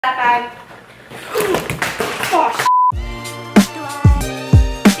That bag. Oh,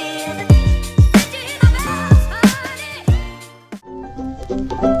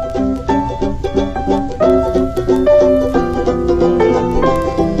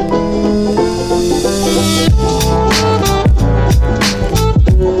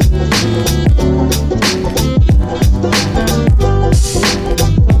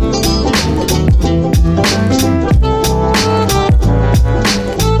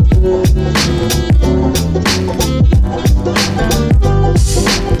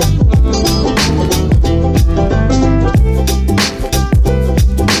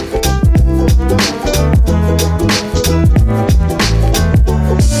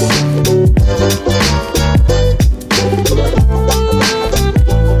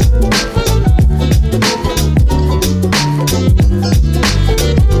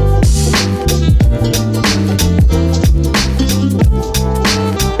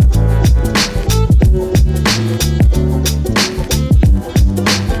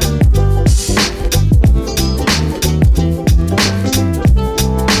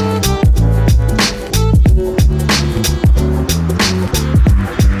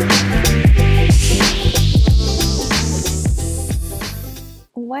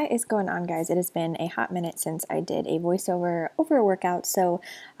 What is going on, guys? It has been a hot minute since I did a voiceover over a workout, so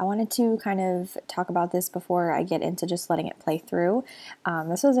I wanted to kind of talk about this before I get into just letting it play through.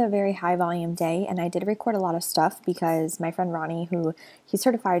 This was a very high volume day, and I did record a lot of stuff because my friend Ronnie, who he's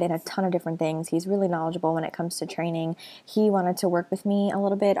certified in a ton of different things, he's really knowledgeable when it comes to training. He wanted to work with me a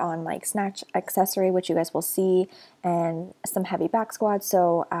little bit on like Snatch accessory, which you guys will see, and some heavy back squats.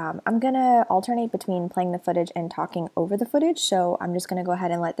 So I'm gonna alternate between playing the footage and talking over the footage. So I'm just gonna go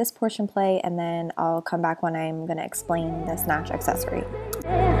ahead and let this portion play, and then I'll come back when I'm gonna explain the Snatch accessory.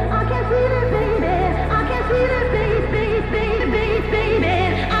 I can feel it, baby. I can feel it, baby, baby, baby, baby.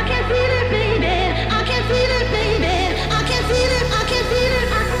 I can feel it, baby. I can feel it, baby. I can feel it. I can feel it,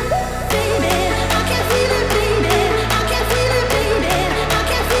 baby. I can feel it, baby. I can feel it, baby. I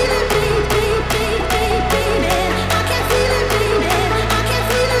can feel it, baby, baby, baby. I can feel it, baby. I can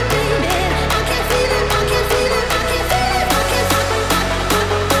feel it, baby. I can feel it. I can feel it. I can feel it.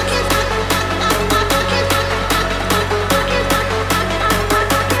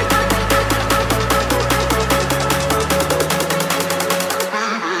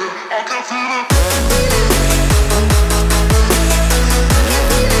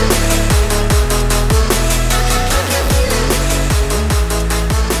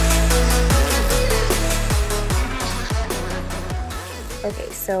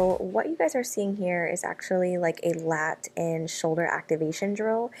 Okay, so what you guys are seeing here is actually like a lat and shoulder activation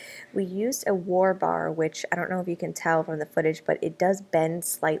drill. We used a war bar, which I don't know if you can tell from the footage, but it does bend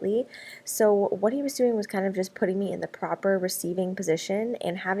slightly. So what he was doing was kind of just putting me in the proper receiving position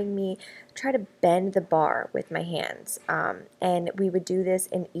and having me try to bend the bar with my hands. And we would do this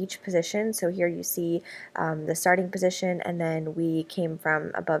in each position. So here you see the starting position, and then we came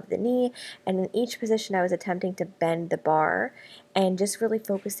from above the knee, and in each position I was attempting to bend the bar and just really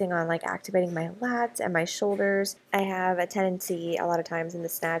focusing on like activating my lats and my shoulders. I have a tendency a lot of times in the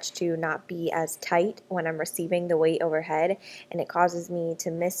snatch to not be as tight when I'm receiving the weight overhead, and it causes me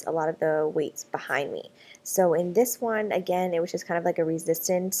to miss a lot of the weights behind me. So in this one, again, it was just kind of like a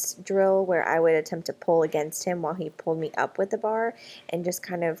resistance drill where I would attempt to pull against him while he pulled me up with the bar, and just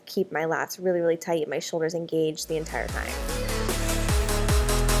kind of keep my lats really, really tight, my shoulders engaged the entire time.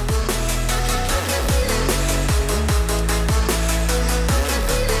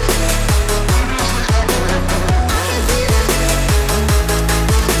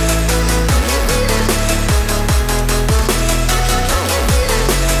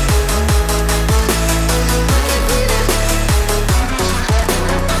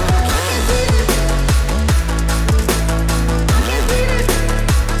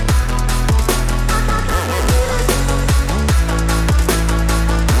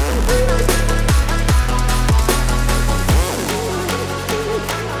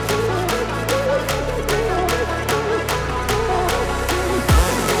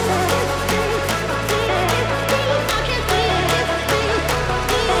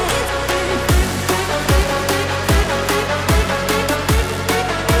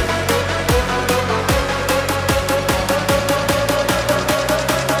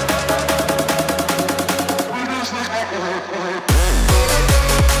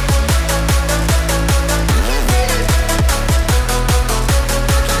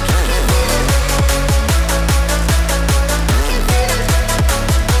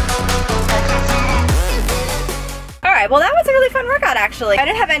 Well, that was a really fun workout, actually. I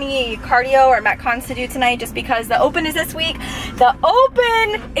didn't have any cardio or metcons to do tonight just because the open is this week. The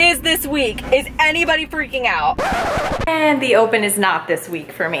open is this week. Is anybody freaking out? And the open is not this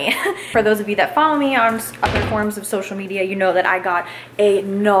week for me. For those of you that follow me on other forms of social media, you know that I got a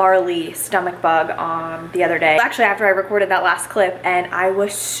gnarly stomach bug the other day. Actually, after I recorded that last clip, and I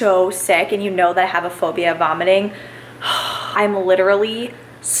was so sick, and you know that I have a phobia of vomiting. I'm literally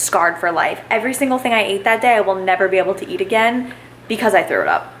scarred for life. Every single thing I ate that day, I will never be able to eat again because I threw it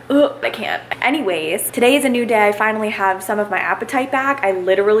up. Ugh, I can't. Anyways, today is a new day. I finally have some of my appetite back. I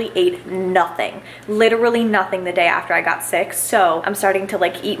literally ate nothing. Literally nothing the day after I got sick. So I'm starting to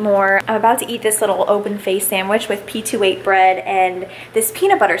like eat more. I'm about to eat this little open face sandwich with P28 bread and this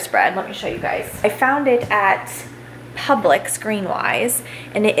peanut butter spread. Let me show you guys. I found it at Publix Greenwise,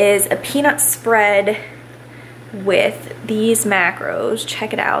 and it is a peanut spread with these macros.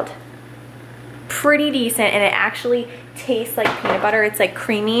 Check it out. Pretty decent, and it actually tastes like peanut butter. It's like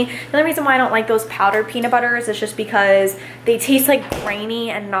creamy. The only reason why I don't like those powdered peanut butters is just because they taste like grainy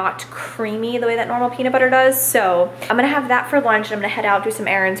and not creamy the way that normal peanut butter does. So I'm gonna have that for lunch, and I'm gonna head out, do some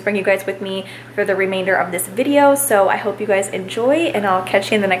errands, bring you guys with me for the remainder of this video. So I hope you guys enjoy, and I'll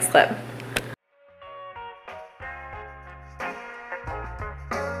catch you in the next clip.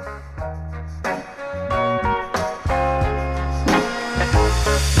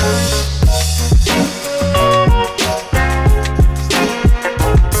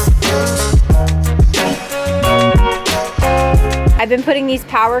 I've been putting these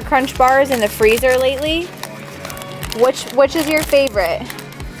Power Crunch bars in the freezer lately. Which is your favorite?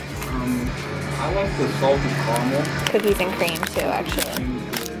 I like the salted caramel. Cookies and cream too, actually.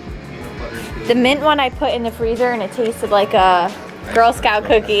 The mint one I put in the freezer, and it tasted like a Girl Scout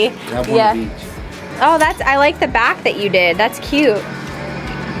cookie. Yeah. Oh, I like the back that you did. That's cute.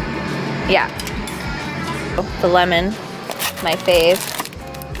 Yeah. The lemon, my fave.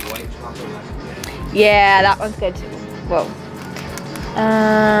 Yeah, that one's good too. Whoa.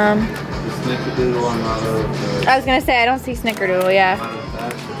 I was gonna say I don't see snickerdoodle, yeah.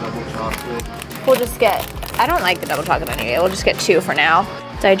 We'll just get, I don't like the double chocolate anyway, we'll just get 2 for now.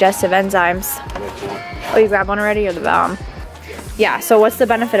 Digestive enzymes. Oh, you grabbed one already, or the bomb? Yeah, so what's the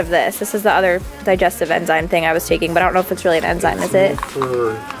benefit of this? This is the other digestive enzyme thing I was taking, but I don't know if it's really an enzyme, is it?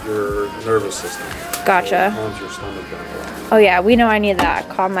 For your nervous system. Gotcha. It calms your stomach down. Oh yeah, we know I need that.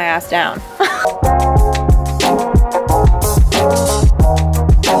 Calm my ass down.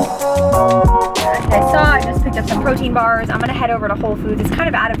 I just picked up some protein bars. I'm gonna head over to Whole Foods. It's kind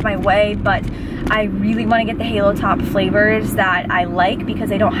of out of my way, but I really want to get the Halo Top flavors that I like because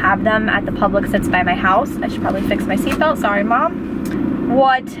they don't have them at the Publix that's by my house. I should probably fix my seatbelt. Sorry, Mom.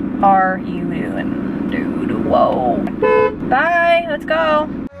 What are you doing, dude? Whoa. Bye. Let's go.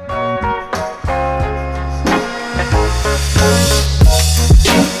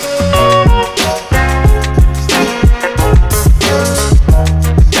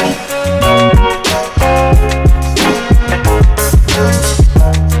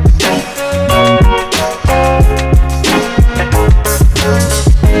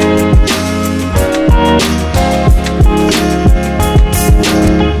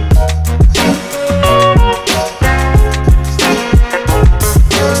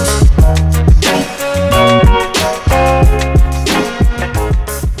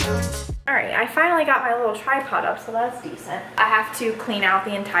 So that's decent. I have to clean out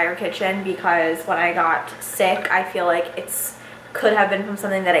the entire kitchen because when I got sick, I feel like it's could have been from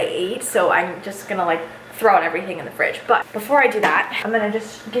something that I ate, so I'm just gonna like throw out everything in the fridge. But before I do that, I'm gonna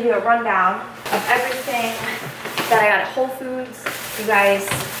just give you a rundown of everything that I got at Whole Foods. You guys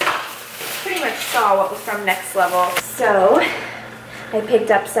pretty much saw what was from Next Level. So I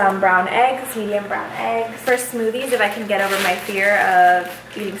picked up some brown eggs, medium brown eggs. For smoothies, if I can get over my fear of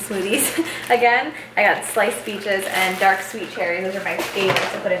eating smoothies again, I got sliced peaches and dark sweet cherries. Those are my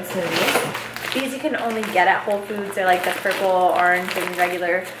favorites to put in smoothies. These you can only get at Whole Foods. They're like the purple, orange, and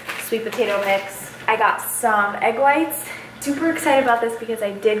regular sweet potato mix. I got some egg whites. Super excited about this because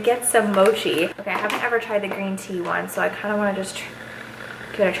I did get some mochi. Okay, I haven't ever tried the green tea one, so I kind of want to just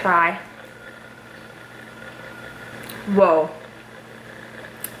give it a try. Whoa.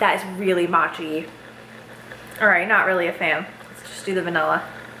 That is really mochi. Alright, not really a fan. Let's just do the vanilla.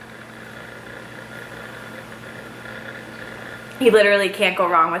 You literally can't go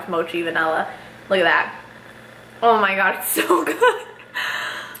wrong with mochi vanilla. Look at that. Oh my god, it's so good.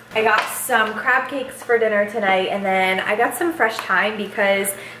 I got some crab cakes for dinner tonight, and then I got some fresh thyme because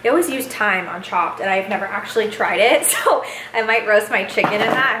they always use thyme on Chopped, and I've never actually tried it, so I might roast my chicken in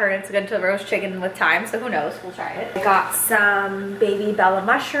that. I heard it's good to roast chicken with thyme, so who knows, we'll try it. I got some baby Bella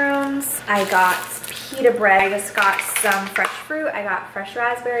mushrooms. I got pita bread. I just got some fresh fruit. I got fresh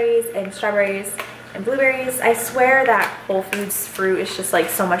raspberries and strawberries and blueberries. I swear that Whole Foods fruit is just like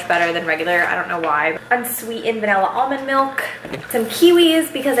so much better than regular. I don't know why. Unsweetened vanilla almond milk. Some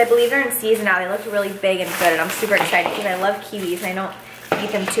kiwis because I believe they're in season now. They look really big and good and I'm super excited because I love kiwis and I don't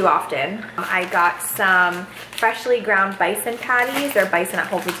eat them too often. I got some freshly ground bison patties. Their bison at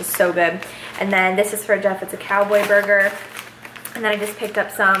Whole Foods is so good. And then this is for Jeff, it's a cowboy burger. And then I just picked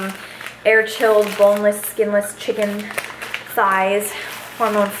up some air chilled, boneless, skinless chicken thighs,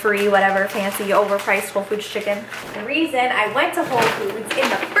 hormone free, whatever, fancy, overpriced Whole Foods chicken. The reason I went to Whole Foods in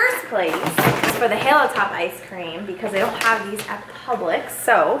the first place is for the Halo Top ice cream because they don't have these at Publix.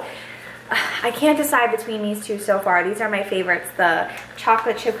 So I can't decide between these two so far. These are my favorites, the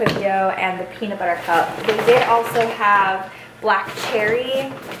chocolate chip cookie dough and the peanut butter cup. They did also have black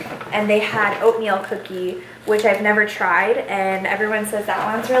cherry and they had oatmeal cookie, which I've never tried, and everyone says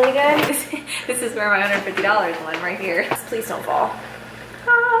that one's really good. This is where my $150 went, right here. Please don't fall.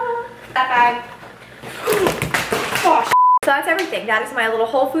 Ah, that bag. Oh, so that's everything. That is my little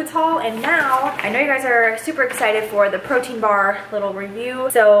Whole Foods haul, and now I know you guys are super excited for the protein bar little review,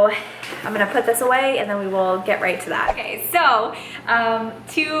 so I'm gonna put this away and then we will get right to that. Okay, so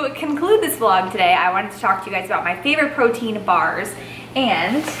to conclude this vlog today, I wanted to talk to you guys about my favorite protein bars,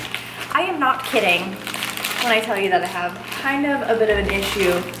 and I am not kidding when I tell you that I have kind of a bit of an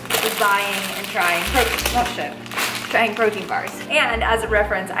issue with buying and trying protein bars. And as a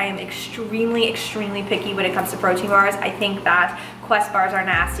reference, I am extremely, extremely picky when it comes to protein bars. I think that Quest bars are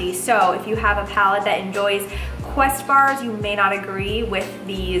nasty. So if you have a palate that enjoys Quest bars, you may not agree with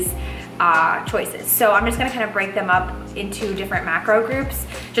these choices. So I'm just gonna kind of break them up into different macro groups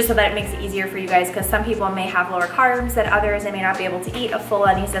just so that it makes it easier for you guys, because some people may have lower carbs than others. They may not be able to eat a full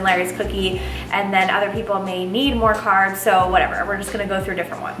Lenny's and Larry's cookie, and then other people may need more carbs, so whatever. We're just gonna go through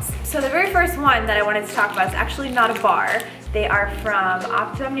different ones. So the very first one that I wanted to talk about is actually not a bar. They are from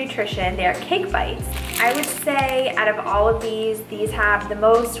Optimum Nutrition. They are cake bites. I would say out of all of these have the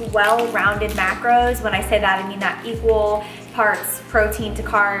most well-rounded macros. When I say that, I mean that equal parts protein to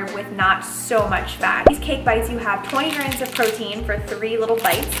carb with not so much fat. These cake bites, you have 20 grams of protein for 3 little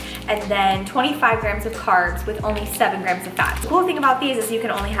bites, and then 25 grams of carbs with only 7 grams of fat. The cool thing about these is you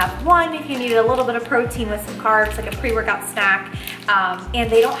can only have one if you need a little bit of protein with some carbs, like a pre-workout snack, and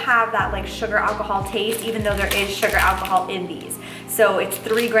they don't have that like sugar alcohol taste, even though there is sugar alcohol in these. So it's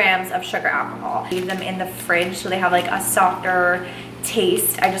 3 grams of sugar alcohol. Leave them in the fridge so they have like a softer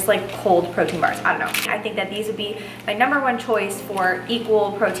taste. I just like cold protein bars. I don't know. I think that these would be my #1 choice for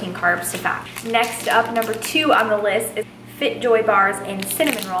equal protein carbs to fat. Next up, number 2 on the list is Fit Joy bars in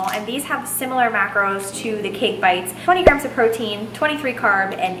cinnamon roll, and these have similar macros to the cake bites: 20 grams of protein, 23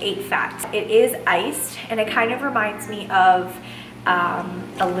 carb, and 8 fat. It is iced, and it kind of reminds me of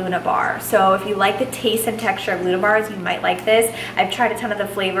a Luna bar. So if you like the taste and texture of Luna bars, you might like this. I've tried a ton of the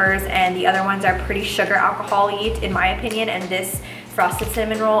flavors, and the other ones are pretty sugar alcohol-y in my opinion, and this frosted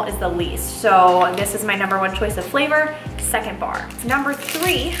cinnamon roll is the least. So this is my #1 choice of flavor, second bar. Number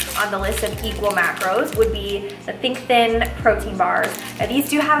 3 on the list of equal macros would be the Think Thin protein bars. Now these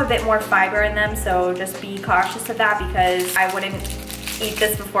do have a bit more fiber in them, so just be cautious of that, because I wouldn't eat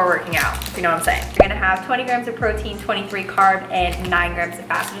this before working out, if you know what I'm saying. You're gonna have 20 grams of protein, 23 carb, and 9 grams of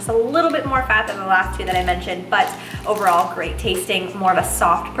fat. So just a little bit more fat than the last 2 that I mentioned, but overall great tasting, more of a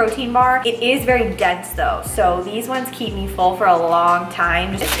soft protein bar. It is very dense though, so these ones keep me full for a long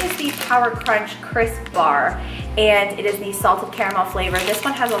time. This is the Power Crunch Crisp bar, and it is the salted caramel flavor. This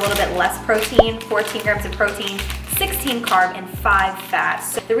one has a little bit less protein, 14 grams of protein, 16 carb, and 5 fat.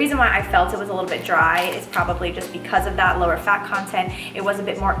 So the reason why I felt it was a little bit dry is probably just because of that lower fat content. It was a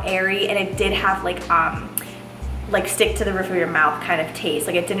bit more airy, and it did have like stick to the roof of your mouth kind of taste.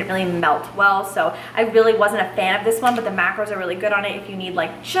 Like it didn't really melt well, so I really wasn't a fan of this one, but the macros are really good on it if you need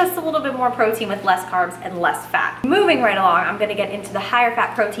like just a little bit more protein with less carbs and less fat. Moving right along, I'm gonna get into the higher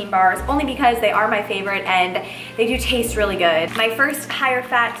fat protein bars, only because they are my favorite and they do taste really good. My first higher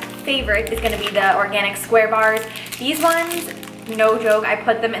fat favorite is gonna be the organic square bars. These ones, no joke, I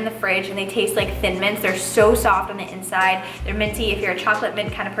put them in the fridge and they taste like Thin Mints. They're so soft on the inside. They're minty. If you're a chocolate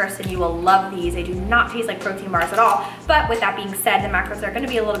mint kind of person, you will love these. They do not taste like protein bars at all. But with that being said, the macros are going to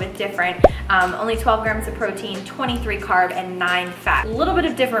be a little bit different. Only 12 grams of protein, 23 carb, and 9 fat. A little bit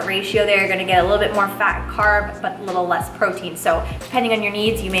of different ratio there. You're going to get a little bit more fat and carb, but a little less protein. So depending on your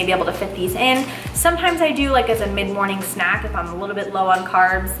needs, you may be able to fit these in. Sometimes I do like as a mid-morning snack if I'm a little bit low on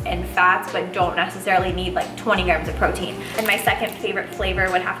carbs and fats, but don't necessarily need like 20 grams of protein. And my second favorite flavor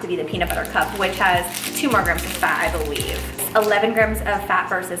would have to be the peanut butter cup, which has 2 more grams of fat, I believe. 11 grams of fat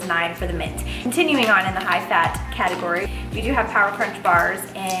versus 9 for the mint. Continuing on in the high fat category, we do have Power Crunch bars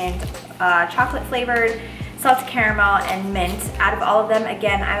and chocolate flavored, salted caramel, and mint. Out of all of them,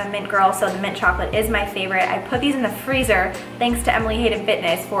 again, I'm a mint girl, so the mint chocolate is my favorite. I put these in the freezer thanks to Emily Hayden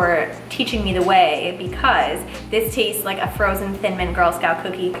Fitness for teaching me the way, because this tastes like a frozen Thin Mint Girl Scout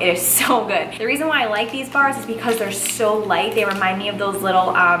cookie. It is so good. The reason why I like these bars is because they're so light. They remind me of those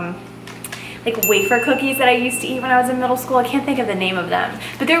little like wafer cookies that I used to eat when I was in middle school. I can't think of the name of them,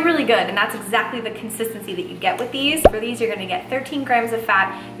 but they're really good, and that's exactly the consistency that you get with these. For these, you're gonna get 13 grams of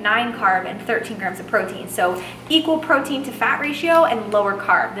fat, 9 carb, and 13 grams of protein. So equal protein to fat ratio and lower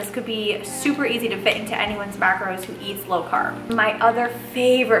carb. This could be super easy to fit into anyone's macros who eats low carb. My other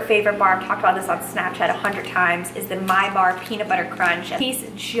favorite bar, I've talked about this on Snapchat 100 times, is the My Bar Peanut Butter Crunch. It tastes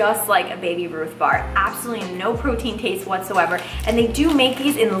just like a Baby Ruth bar. Absolutely no protein taste whatsoever. And they do make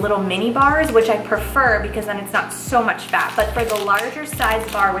these in little mini bars, which I prefer because then it's not so much fat. But for the larger size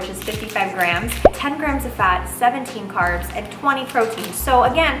bar, which is 55 grams, 10 grams of fat, 17 carbs, and 20 protein. So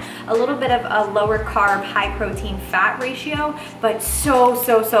again, a little bit of a lower carb, high protein fat ratio, but so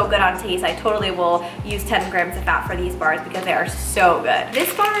good on taste. I totally will use 10 grams of fat for these bars because they are so good.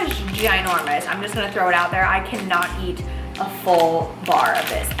 This bar is ginormous. I'm just gonna throw it out there. I cannot eat a full bar of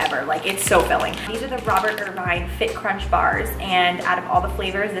this ever. Like, it's so filling. These are the Robert Irvine Fit Crunch bars, and out of all the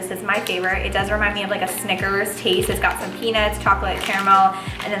flavors, this is my favorite. It does remind me of like a Snickers taste. It's got some peanuts, chocolate, caramel,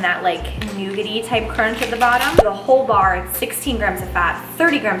 and then that like nougaty type crunch at the bottom. The whole bar, it's 16 grams of fat,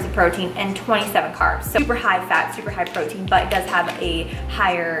 30 grams of protein, and 27 carbs. So super high fat, super high protein, but it does have a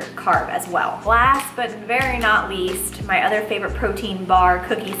higher carb as well. Last but very not least, my other favorite protein bar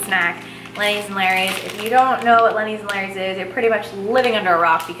cookie snack, Lenny's and Larry's. If you don't know what Lenny's and Larry's is, you're pretty much living under a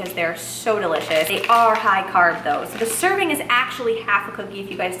rock because they're so delicious. They are high carb though. So the serving is actually half a cookie, if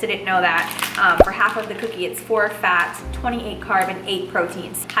you guys didn't know that. For half of the cookie, it's 4 fat, 28 carb, and 8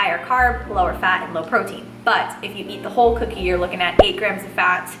 proteins. Higher carb, lower fat, and low protein. But if you eat the whole cookie, you're looking at 8 grams of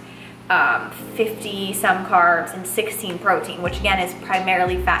fat, 50 some carbs, and 16 protein, which again is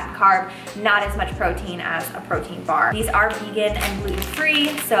primarily fat and carb, not as much protein as a protein bar. These are vegan and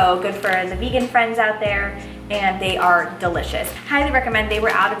gluten-free, so good for the vegan friends out there, and they are delicious. Highly recommend. They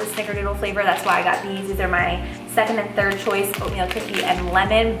were out of the snickerdoodle flavor, that's why I got these. These are my second and third choice, oatmeal cookie and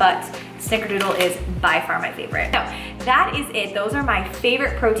lemon, but snickerdoodle is by far my favorite. So that is it. Those are my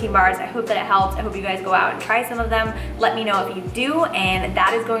favorite protein bars. I hope that it helped. I hope you guys go out and try some of them. Let me know if you do, and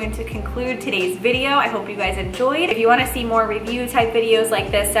that is going to conclude today's video. I hope you guys enjoyed. If you want to see more review type videos like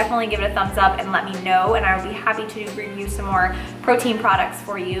this, definitely give it a thumbs up and let me know, and I will be happy to review some more protein products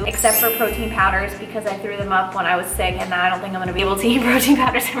for you, except for protein powders because I threw them up when I was sick, and I don't think I'm going to be able to eat protein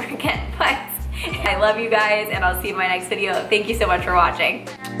powders ever again. But I love you guys, and I'll see you in my next video. Thank you so much for watching.